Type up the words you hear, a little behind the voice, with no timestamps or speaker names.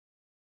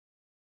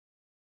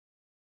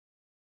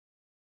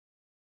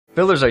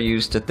Fillers are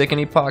used to thicken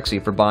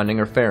epoxy for bonding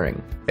or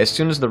fairing. As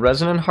soon as the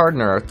resin and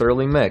hardener are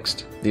thoroughly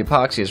mixed, the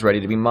epoxy is ready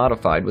to be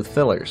modified with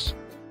fillers.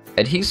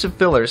 Adhesive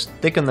fillers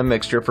thicken the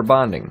mixture for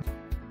bonding.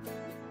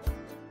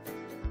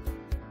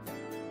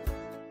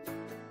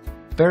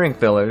 Fairing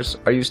fillers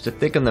are used to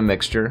thicken the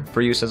mixture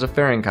for use as a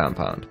fairing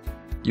compound.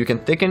 You can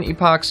thicken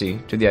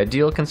epoxy to the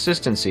ideal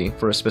consistency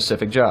for a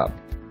specific job.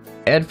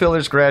 Add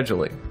fillers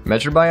gradually,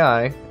 measure by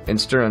eye,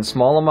 and stir in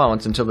small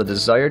amounts until the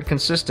desired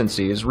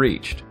consistency is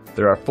reached.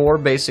 There are 4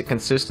 basic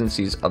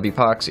consistencies of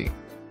epoxy.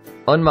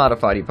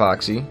 Unmodified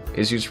epoxy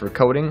is used for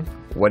coating,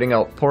 wetting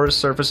out porous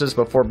surfaces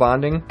before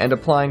bonding, and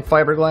applying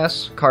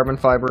fiberglass, carbon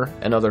fiber,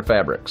 and other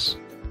fabrics.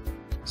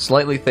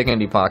 Slightly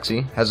thickened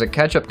epoxy has a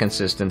ketchup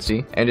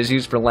consistency and is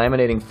used for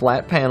laminating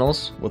flat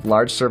panels with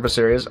large surface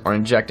areas or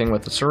injecting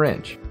with a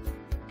syringe.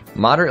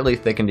 Moderately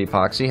thickened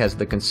epoxy has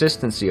the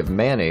consistency of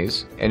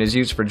mayonnaise and is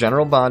used for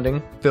general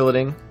bonding,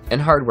 filleting,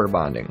 and hardware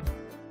bonding.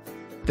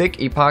 Thick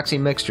epoxy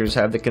mixtures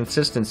have the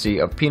consistency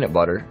of peanut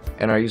butter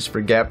and are used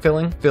for gap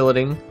filling,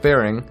 filleting,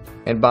 fairing,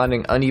 and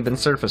bonding uneven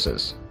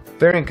surfaces.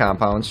 Fairing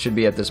compounds should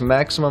be at this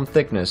maximum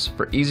thickness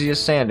for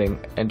easiest sanding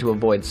and to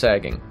avoid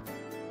sagging.